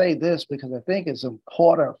just say this because I think it's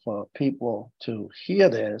important for people to hear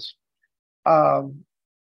this. Um,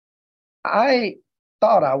 I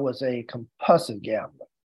thought I was a compulsive gambler.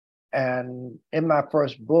 And in my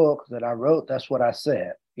first book that I wrote, that's what I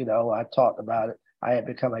said. I talked about it. I had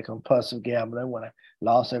become a compulsive gambler when I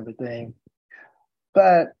lost everything.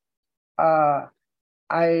 But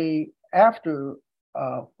I, after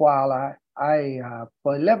a while,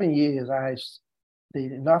 for 11 years, the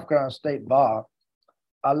North Carolina State Bar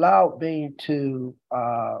allowed me to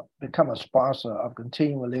become a sponsor of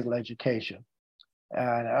continuing legal education.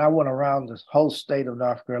 And I went around the whole state of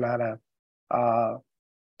North Carolina uh,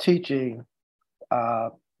 teaching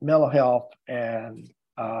mental health and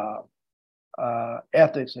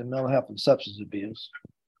ethics and mental health and substance abuse.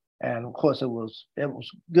 And of course, it was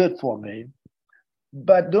good for me.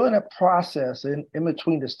 But during the process, in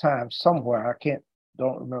between this time, somewhere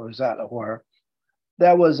don't remember exactly where,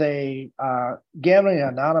 there was a Gambling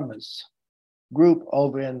Anonymous group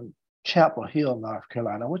over in Chapel Hill, North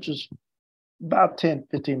Carolina, which is about 10,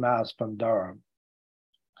 15 miles from Durham.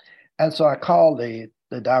 And so I called the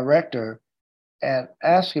director and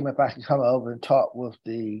asked him if I could come over and talk with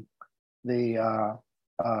the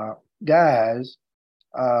guys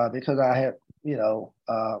because I had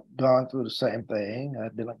gone through the same thing.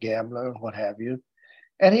 I'd been a gambler and what have you.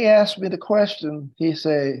 And he asked me the question. He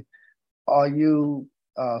said, "Are you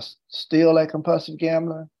still a compulsive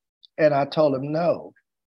gambler?" And I told him no.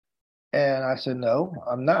 And I said, "No,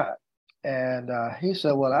 I'm not." And he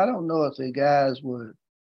said, "Well, I don't know if the guys would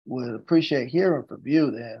appreciate hearing from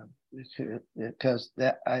you then, because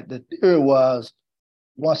the theory was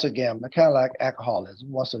once a gambler, kind of like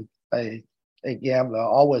alcoholism. Once a gambler,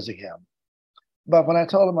 always a gambler." But when I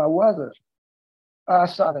told him I wasn't, I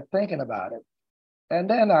started thinking about it, and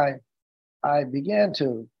then I began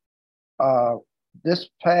to this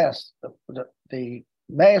past the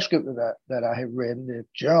manuscript that I had written, the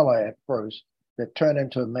journal at first, that turned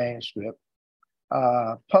into a manuscript,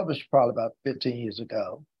 published probably about 15 years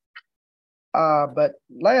ago. But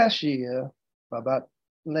last year, about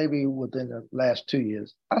maybe within the last 2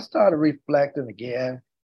 years, I started reflecting again,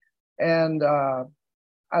 and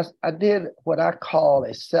I did what I call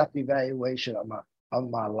a self-evaluation of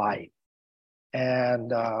my life,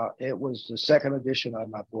 and it was the second edition of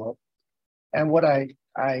my book. And what I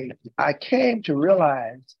came to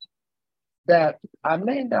realize that I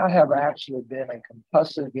may not have actually been a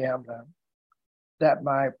compulsive gambler, that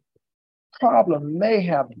my problem may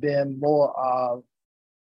have been more of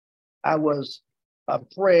I was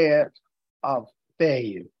afraid of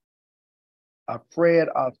failure, afraid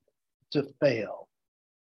of to fail.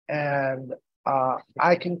 And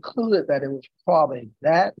I concluded that it was probably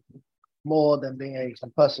that more than being a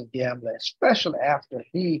compulsive gambler, especially after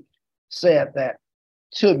he said that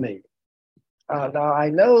to me. Now I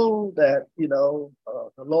know that the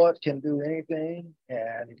Lord can do anything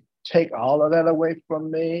and take all of that away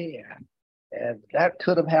from me, and that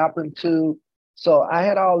could have happened too. So I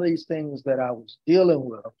had all these things that I was dealing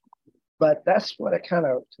with, but that's what I kind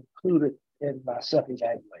of concluded in my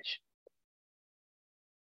self-evaluation.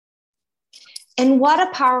 And what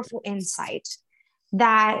a powerful insight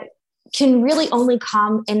that can really only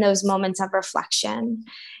come in those moments of reflection.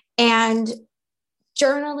 And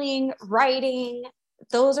journaling, writing,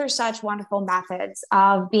 those are such wonderful methods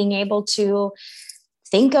of being able to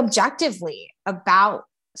think objectively about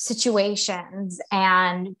situations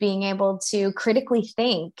and being able to critically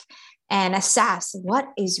think and assess what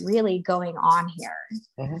is really going on here.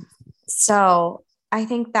 Mm-hmm. So I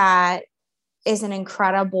think that is an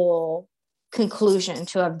incredible conclusion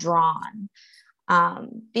to have drawn.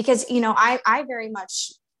 Because, I very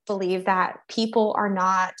much believe that people are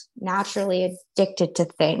not naturally addicted to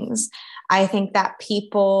things. I think that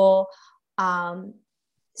people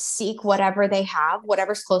seek whatever they have,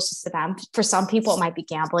 whatever's closest to them. For some people, it might be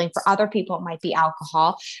gambling. For other people, it might be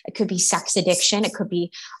alcohol. It could be sex addiction. It could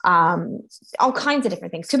be all kinds of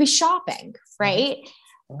different things. It could be shopping, right?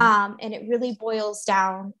 Mm-hmm. And it really boils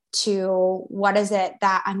down to what is it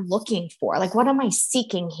that I'm looking for? Like, what am I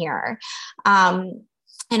seeking here?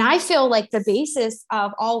 And I feel like the basis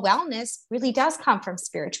of all wellness really does come from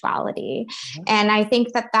spirituality. Mm-hmm. And I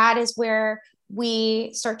think that that is where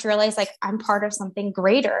we start to realize, like, I'm part of something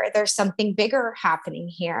greater. There's something bigger happening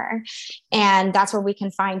here. And that's where we can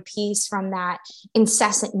find peace from that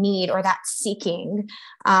incessant need or that seeking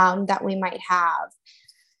that we might have.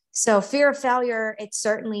 So fear of failure, it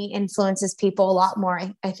certainly influences people a lot more,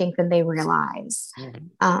 I think, than they realize.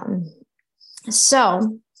 Mm-hmm.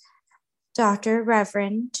 So Dr.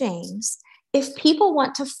 Reverend James, if people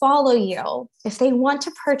want to follow you, if they want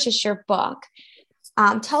to purchase your book,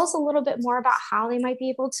 tell us a little bit more about how they might be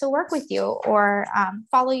able to work with you or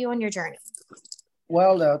follow you on your journey.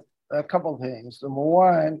 Well, a couple of things. Number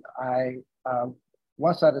one,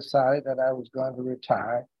 once I decided that I was going to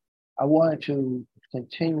retire, I wanted to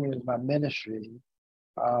continue my ministry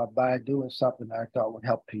by doing something that I thought would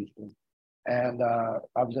help people. And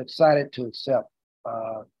I was excited to accept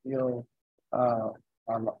I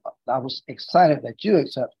was excited that you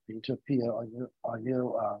accepted me to appear on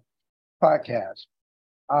your podcast.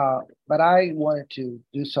 But I wanted to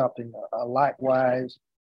do something likewise.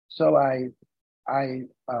 So I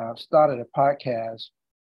started a podcast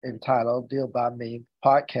entitled Deal by Me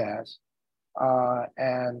Podcast,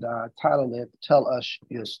 and titled it Tell Us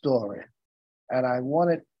Your Story. And I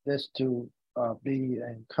wanted this to be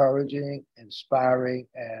encouraging, inspiring,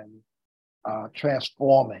 and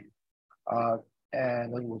transforming.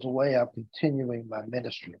 And it was a way of continuing my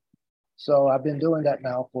ministry. So I've been doing that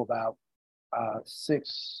now for about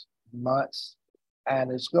 6 months,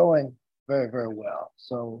 and it's going very, very well.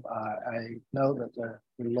 So I know that the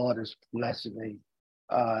Lord is blessing me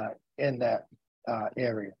in that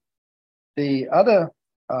area. The other,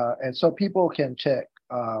 and so people can check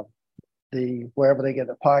wherever they get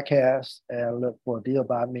the podcast and look for Deal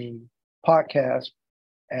by Me podcast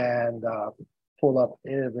and pull up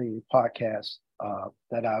any of the podcasts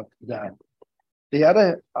that I've done. The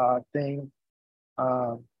other thing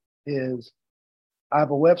is I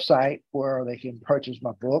have a website where they can purchase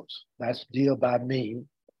my books. That's dealbyme.com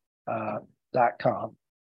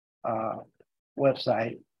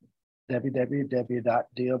website,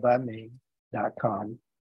 www.dealbyme.com.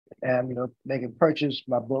 And they can purchase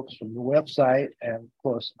my books from the website, and of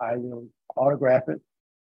course I will autograph it.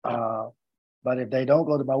 But if they don't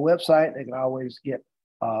go to my website, they can always get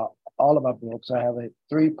all of my books. I have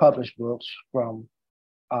 3 published books from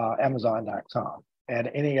Amazon.com, and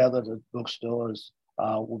any other bookstores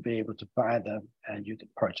will be able to find them, and you can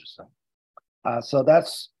purchase them. So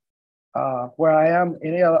that's where I am.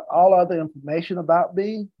 All other information about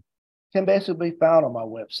me can basically be found on my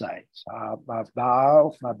website. My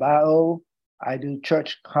bio, I do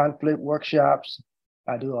church conflict workshops.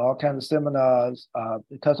 I do all kinds of seminars.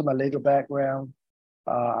 Because of my legal background,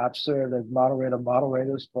 I've served as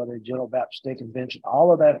moderators for the General Baptist State Convention.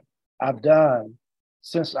 All of that I've done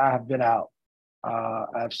since I have been out.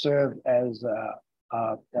 I've served as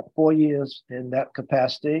 4 years in that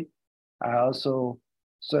capacity. I also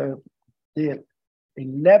did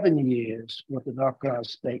 11 years with the North Carolina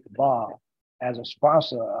State Bar as a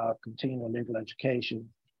sponsor of continuing legal education,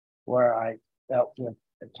 where I dealt with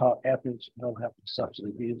and taught ethics, mental health, and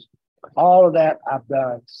substance abuse. All of that I've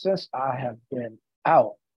done since I have been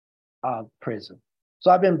out of prison.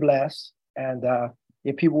 So I've been blessed. And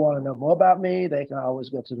if people want to know more about me, they can always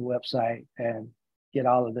go to the website and get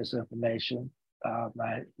all of this information.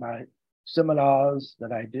 My seminars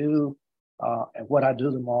that I do and what I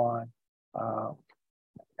do them on,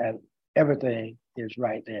 and everything is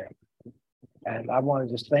right there. And I want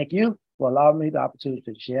to just thank you for allowing me the opportunity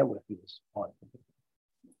to share with you this morning.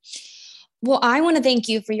 Well, I want to thank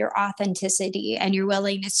you for your authenticity and your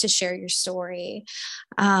willingness to share your story.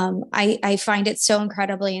 I find it so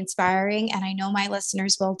incredibly inspiring, and I know my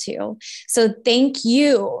listeners will too. So thank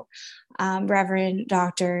you, Reverend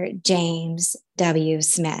Dr. James W.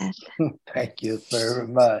 Smith. Thank you very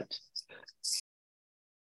much.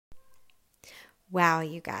 Wow,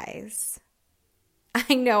 you guys.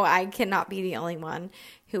 I know I cannot be the only one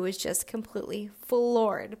who was just completely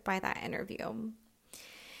floored by that interview.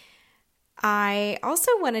 I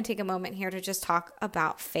also want to take a moment here to just talk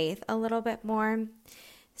about faith a little bit more.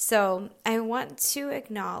 So I want to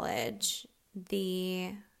acknowledge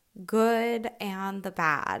the good and the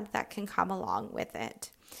bad that can come along with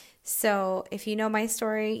it. So if you know my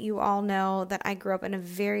story, you all know that I grew up in a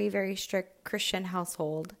very, very strict Christian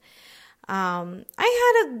household.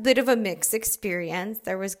 I had a bit of a mixed experience.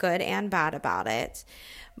 There was good and bad about it.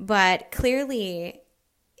 But clearly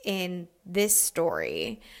in this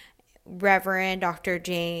story, Reverend Dr.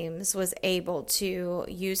 James was able to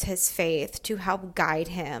use his faith to help guide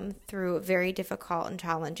him through very difficult and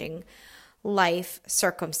challenging life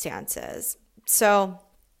circumstances. So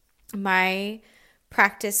my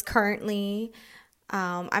practice currently,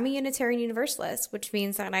 I'm a Unitarian Universalist, which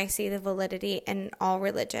means that I see the validity in all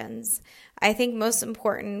religions. I think most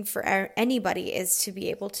important for anybody is to be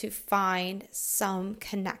able to find some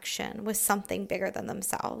connection with something bigger than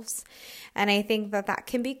themselves. And I think that that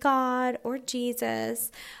can be God or Jesus.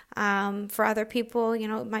 For other people, it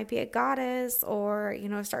might be a goddess or,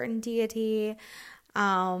 a certain deity.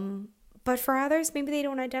 But for others, maybe they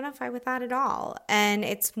don't identify with that at all. And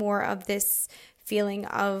it's more of this feeling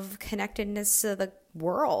of connectedness to the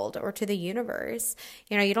world or to the universe.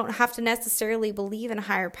 You don't have to necessarily believe in a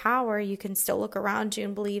higher power. You can still look around you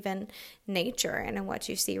and believe in nature and in what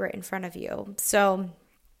you see right in front of you. So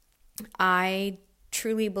I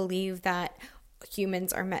truly believe that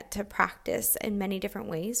humans are meant to practice in many different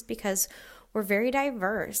ways because we're very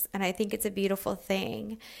diverse, and I think it's a beautiful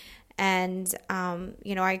thing. And,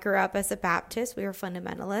 I grew up as a Baptist. We were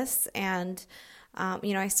fundamentalists, and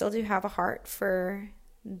I still do have a heart for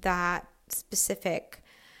that specific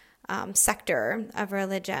sector of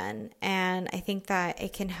religion. And I think that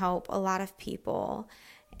it can help a lot of people.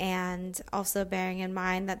 And also bearing in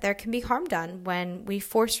mind that there can be harm done when we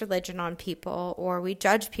force religion on people or we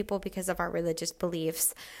judge people because of our religious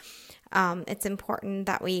beliefs. It's important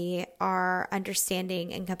that we are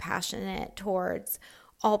understanding and compassionate towards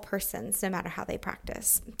all persons, no matter how they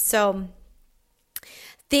practice. So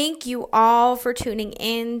thank you all for tuning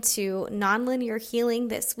in to Nonlinear Healing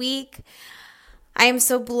this week. I am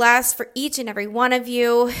so blessed for each and every one of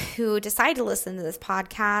you who decide to listen to this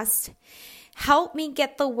podcast. Help me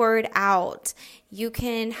get the word out. You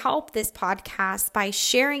can help this podcast by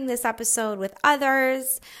sharing this episode with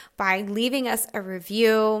others, by leaving us a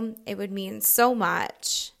review. It would mean so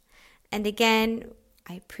much. And again,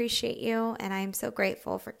 I appreciate you, and I am so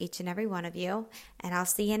grateful for each and every one of you. And I'll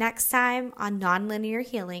see you next time on Nonlinear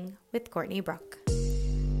Healing with Courtney Brooke.